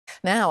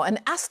Now, an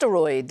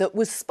asteroid that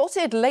was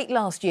spotted late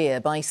last year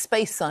by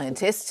space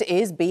scientists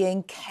is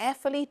being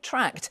carefully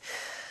tracked.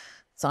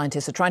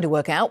 Scientists are trying to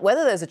work out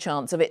whether there's a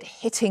chance of it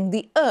hitting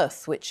the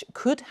Earth, which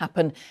could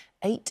happen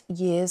 8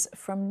 years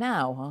from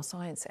now. Our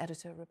science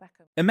editor,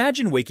 Rebecca.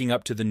 Imagine waking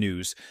up to the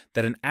news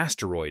that an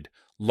asteroid,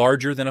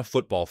 larger than a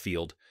football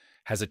field,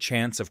 has a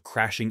chance of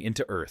crashing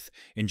into Earth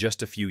in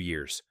just a few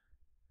years.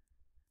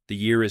 The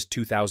year is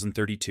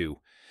 2032,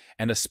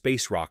 and a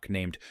space rock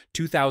named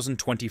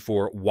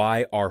 2024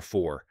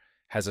 YR4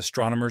 has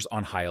astronomers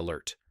on high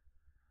alert.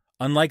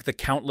 Unlike the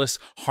countless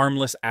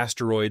harmless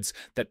asteroids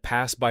that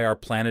pass by our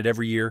planet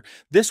every year,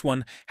 this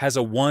one has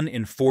a 1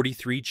 in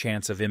 43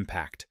 chance of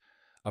impact,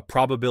 a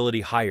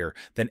probability higher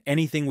than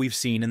anything we've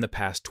seen in the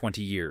past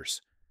 20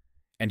 years.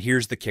 And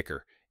here's the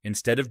kicker.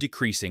 Instead of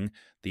decreasing,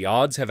 the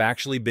odds have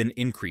actually been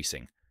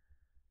increasing.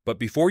 But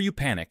before you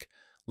panic,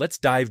 let's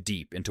dive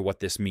deep into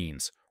what this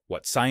means,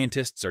 what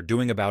scientists are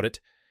doing about it,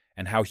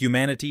 and how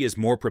humanity is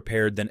more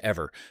prepared than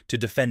ever to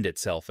defend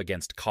itself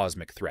against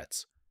cosmic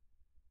threats.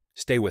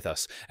 Stay with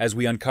us as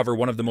we uncover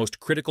one of the most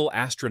critical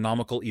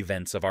astronomical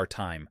events of our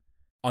time.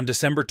 On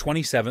December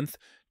 27,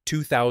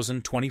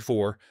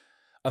 2024,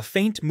 a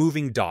faint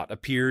moving dot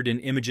appeared in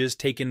images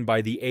taken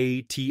by the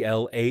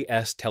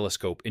ATLAS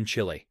telescope in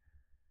Chile.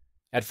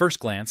 At first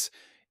glance,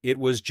 it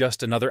was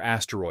just another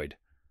asteroid,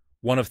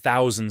 one of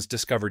thousands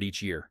discovered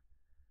each year.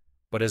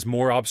 But as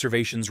more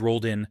observations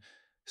rolled in,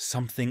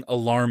 something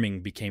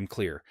alarming became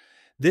clear.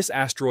 This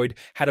asteroid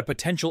had a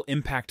potential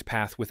impact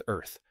path with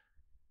Earth.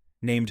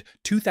 Named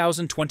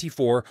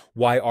 2024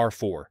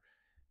 YR4,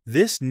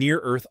 this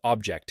near-Earth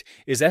object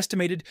is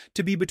estimated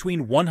to be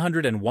between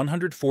 100 and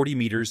 140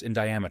 meters in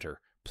diameter,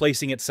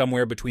 placing it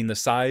somewhere between the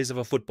size of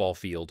a football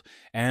field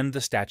and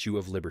the Statue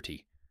of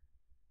Liberty.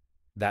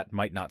 That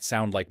might not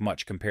sound like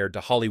much compared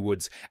to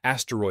Hollywood's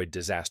asteroid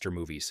disaster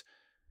movies,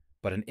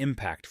 but an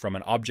impact from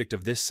an object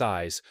of this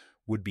size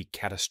would be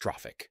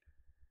catastrophic.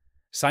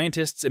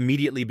 Scientists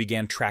immediately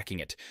began tracking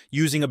it,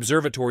 using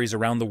observatories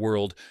around the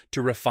world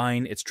to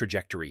refine its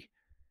trajectory.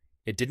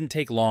 It didn't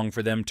take long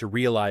for them to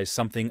realize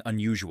something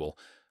unusual.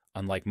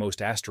 Unlike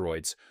most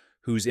asteroids,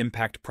 whose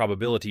impact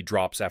probability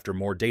drops after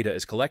more data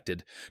is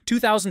collected,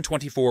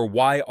 2024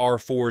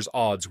 YR4's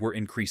odds were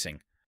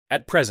increasing.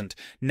 At present,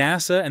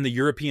 NASA and the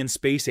European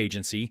Space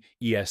Agency,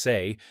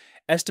 ESA,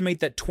 estimate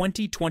that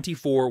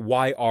 2024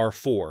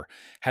 YR4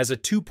 has a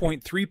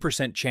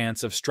 2.3%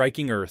 chance of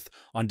striking Earth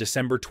on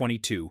December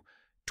 22,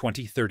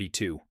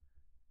 2032.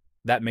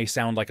 That may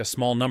sound like a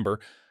small number,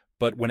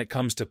 but when it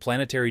comes to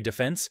planetary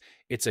defense,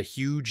 it's a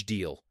huge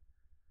deal.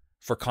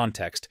 For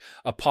context,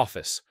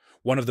 Apophis,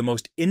 one of the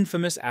most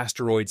infamous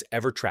asteroids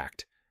ever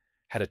tracked,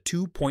 had a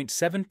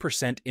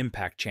 2.7%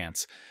 impact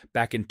chance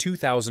back in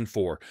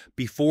 2004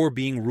 before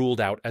being ruled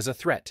out as a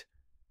threat.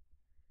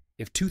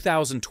 If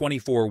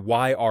 2024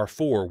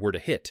 YR4 were to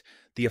hit,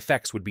 the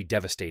effects would be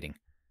devastating.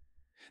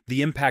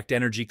 The impact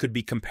energy could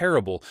be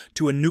comparable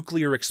to a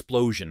nuclear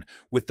explosion,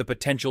 with the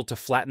potential to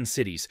flatten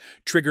cities,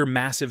 trigger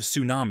massive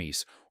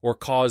tsunamis, or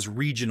cause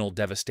regional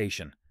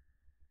devastation.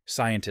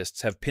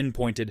 Scientists have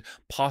pinpointed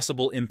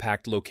possible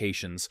impact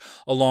locations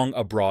along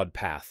a broad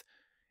path,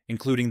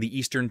 including the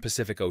eastern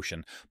Pacific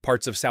Ocean,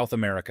 parts of South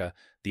America,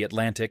 the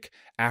Atlantic,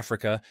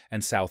 Africa,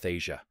 and South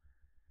Asia.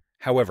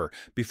 However,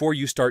 before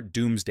you start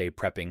doomsday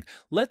prepping,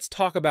 let's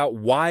talk about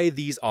why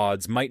these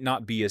odds might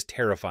not be as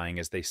terrifying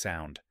as they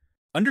sound.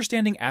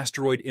 Understanding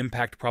asteroid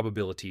impact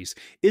probabilities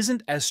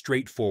isn't as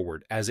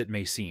straightforward as it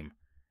may seem.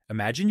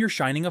 Imagine you're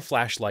shining a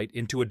flashlight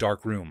into a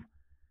dark room.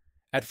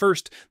 At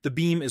first, the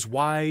beam is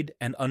wide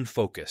and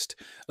unfocused,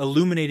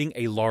 illuminating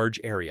a large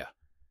area.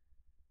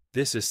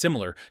 This is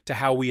similar to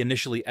how we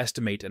initially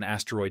estimate an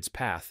asteroid's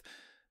path.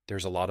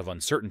 There's a lot of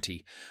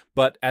uncertainty,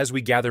 but as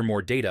we gather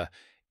more data,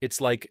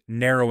 it's like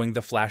narrowing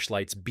the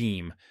flashlight's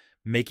beam,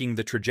 making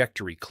the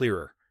trajectory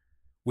clearer.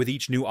 With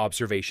each new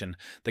observation,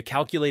 the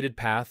calculated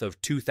path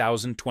of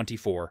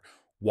 2024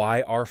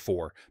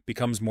 YR4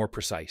 becomes more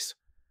precise.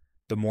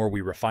 The more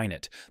we refine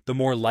it, the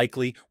more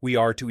likely we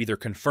are to either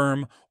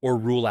confirm or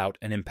rule out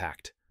an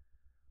impact.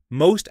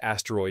 Most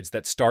asteroids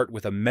that start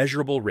with a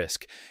measurable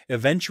risk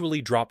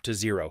eventually drop to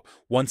zero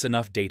once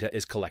enough data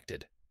is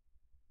collected.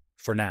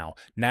 For now,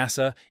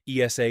 NASA,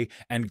 ESA,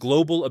 and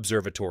global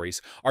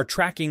observatories are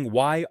tracking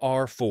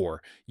YR4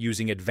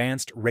 using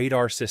advanced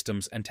radar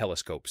systems and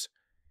telescopes.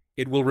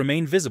 It will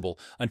remain visible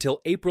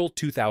until April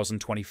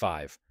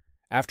 2025,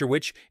 after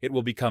which it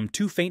will become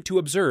too faint to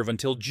observe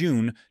until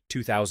June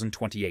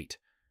 2028.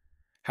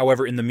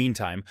 However, in the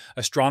meantime,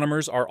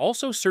 astronomers are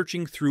also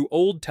searching through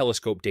old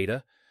telescope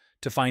data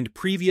to find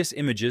previous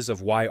images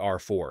of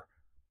YR4,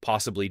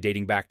 possibly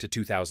dating back to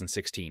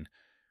 2016,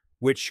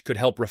 which could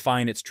help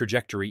refine its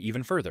trajectory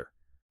even further.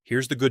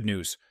 Here's the good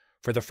news.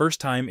 For the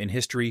first time in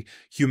history,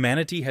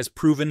 humanity has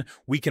proven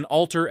we can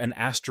alter an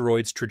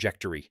asteroid's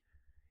trajectory.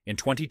 In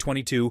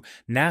 2022,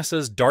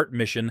 NASA's DART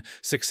mission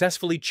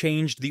successfully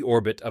changed the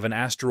orbit of an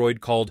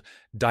asteroid called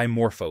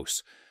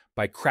Dimorphos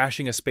by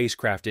crashing a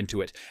spacecraft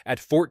into it at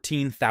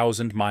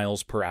 14,000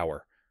 miles per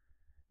hour.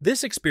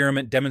 This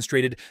experiment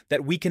demonstrated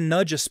that we can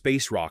nudge a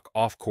space rock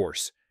off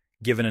course,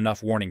 given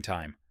enough warning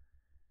time.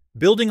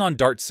 Building on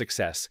DART's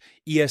success,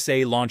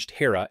 ESA launched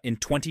Hera in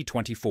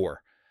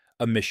 2024,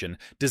 a mission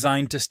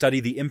designed to study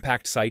the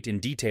impact site in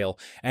detail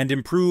and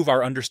improve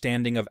our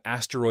understanding of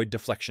asteroid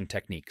deflection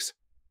techniques.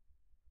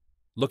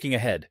 Looking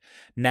ahead,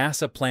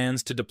 NASA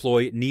plans to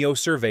deploy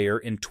NEO-Surveyor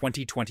in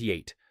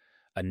 2028,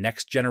 a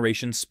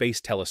next-generation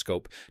space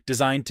telescope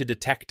designed to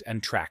detect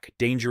and track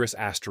dangerous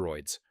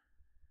asteroids.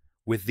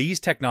 With these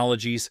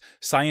technologies,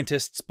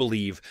 scientists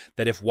believe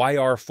that if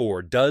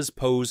YR4 does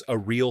pose a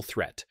real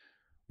threat,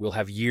 we'll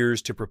have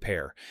years to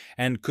prepare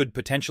and could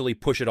potentially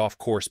push it off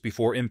course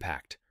before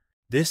impact.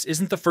 This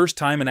isn't the first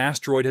time an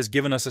asteroid has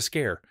given us a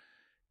scare.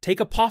 Take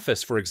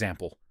Apophis, for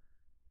example.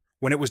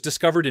 When it was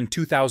discovered in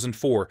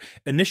 2004,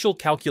 initial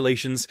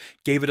calculations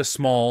gave it a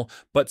small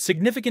but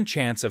significant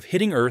chance of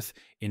hitting Earth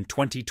in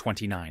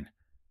 2029.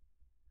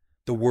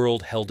 The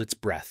world held its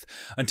breath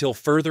until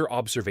further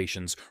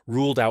observations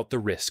ruled out the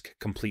risk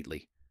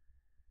completely.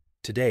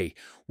 Today,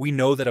 we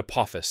know that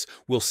Apophis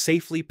will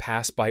safely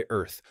pass by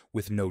Earth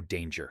with no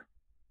danger.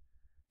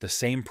 The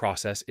same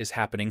process is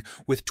happening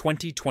with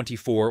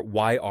 2024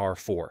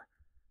 YR4.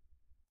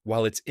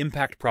 While its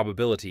impact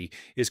probability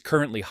is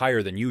currently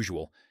higher than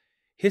usual,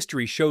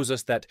 history shows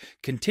us that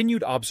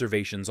continued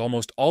observations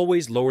almost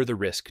always lower the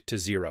risk to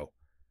zero.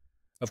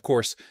 Of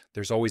course,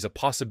 there's always a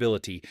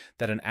possibility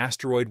that an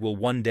asteroid will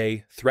one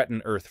day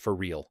threaten Earth for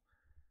real.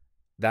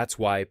 That's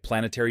why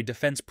planetary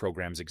defense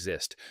programs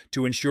exist,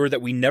 to ensure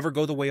that we never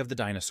go the way of the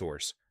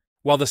dinosaurs.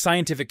 While the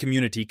scientific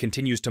community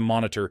continues to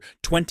monitor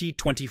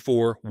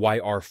 2024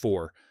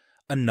 YR4,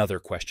 another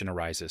question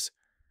arises.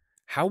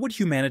 How would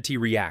humanity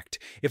react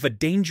if a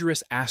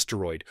dangerous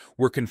asteroid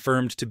were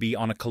confirmed to be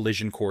on a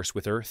collision course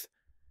with Earth?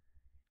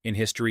 In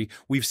history,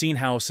 we've seen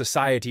how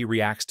society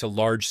reacts to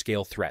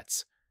large-scale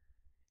threats.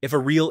 If a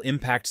real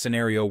impact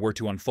scenario were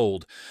to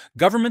unfold,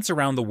 governments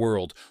around the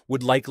world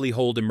would likely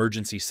hold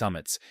emergency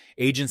summits.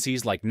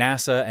 Agencies like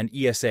NASA and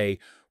ESA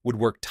would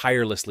work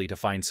tirelessly to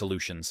find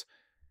solutions,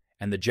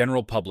 and the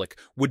general public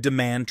would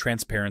demand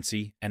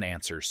transparency and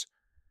answers.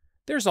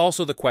 There's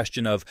also the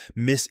question of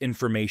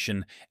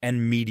misinformation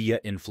and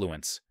media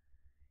influence.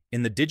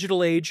 In the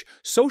digital age,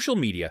 social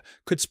media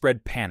could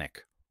spread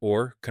panic,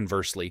 or,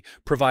 conversely,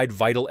 provide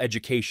vital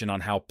education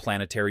on how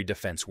planetary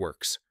defense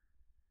works.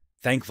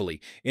 Thankfully,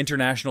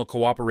 international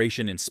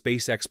cooperation in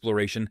space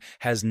exploration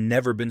has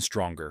never been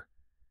stronger.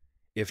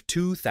 If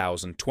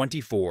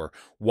 2024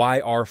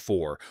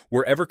 YR4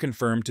 were ever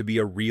confirmed to be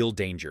a real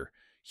danger,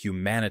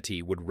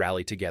 humanity would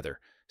rally together,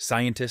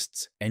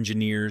 scientists,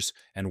 engineers,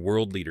 and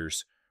world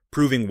leaders,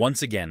 proving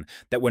once again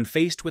that when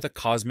faced with a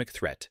cosmic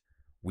threat,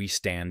 we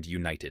stand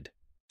united.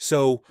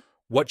 So,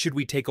 what should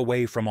we take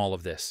away from all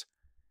of this?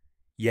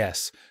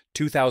 Yes,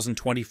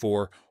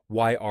 2024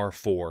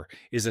 YR4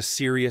 is a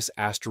serious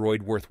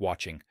asteroid worth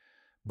watching,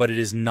 but it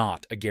is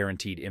not a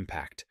guaranteed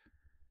impact.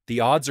 The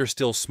odds are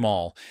still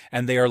small,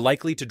 and they are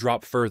likely to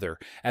drop further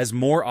as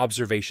more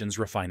observations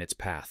refine its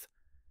path.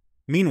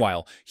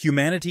 Meanwhile,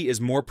 humanity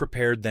is more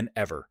prepared than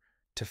ever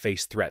to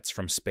face threats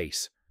from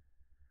space.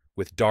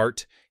 With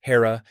DART,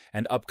 Hera,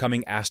 and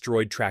upcoming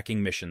asteroid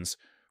tracking missions,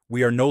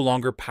 we are no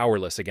longer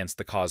powerless against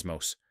the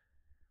cosmos.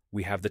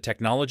 We have the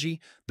technology,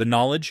 the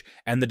knowledge,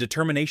 and the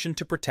determination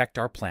to protect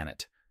our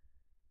planet.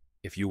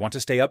 If you want to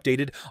stay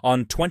updated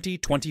on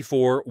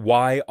 2024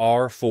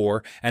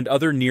 YR4 and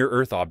other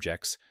near-Earth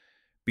objects,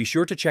 be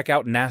sure to check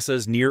out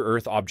NASA's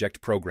Near-Earth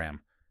Object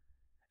Program.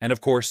 And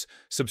of course,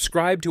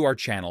 subscribe to our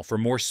channel for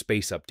more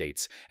space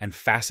updates and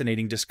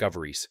fascinating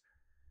discoveries.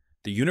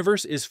 The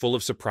universe is full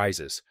of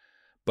surprises,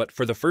 but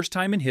for the first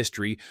time in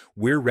history,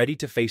 we're ready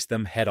to face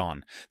them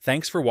head-on.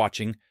 Thanks for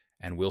watching,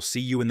 and we'll see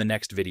you in the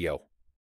next video.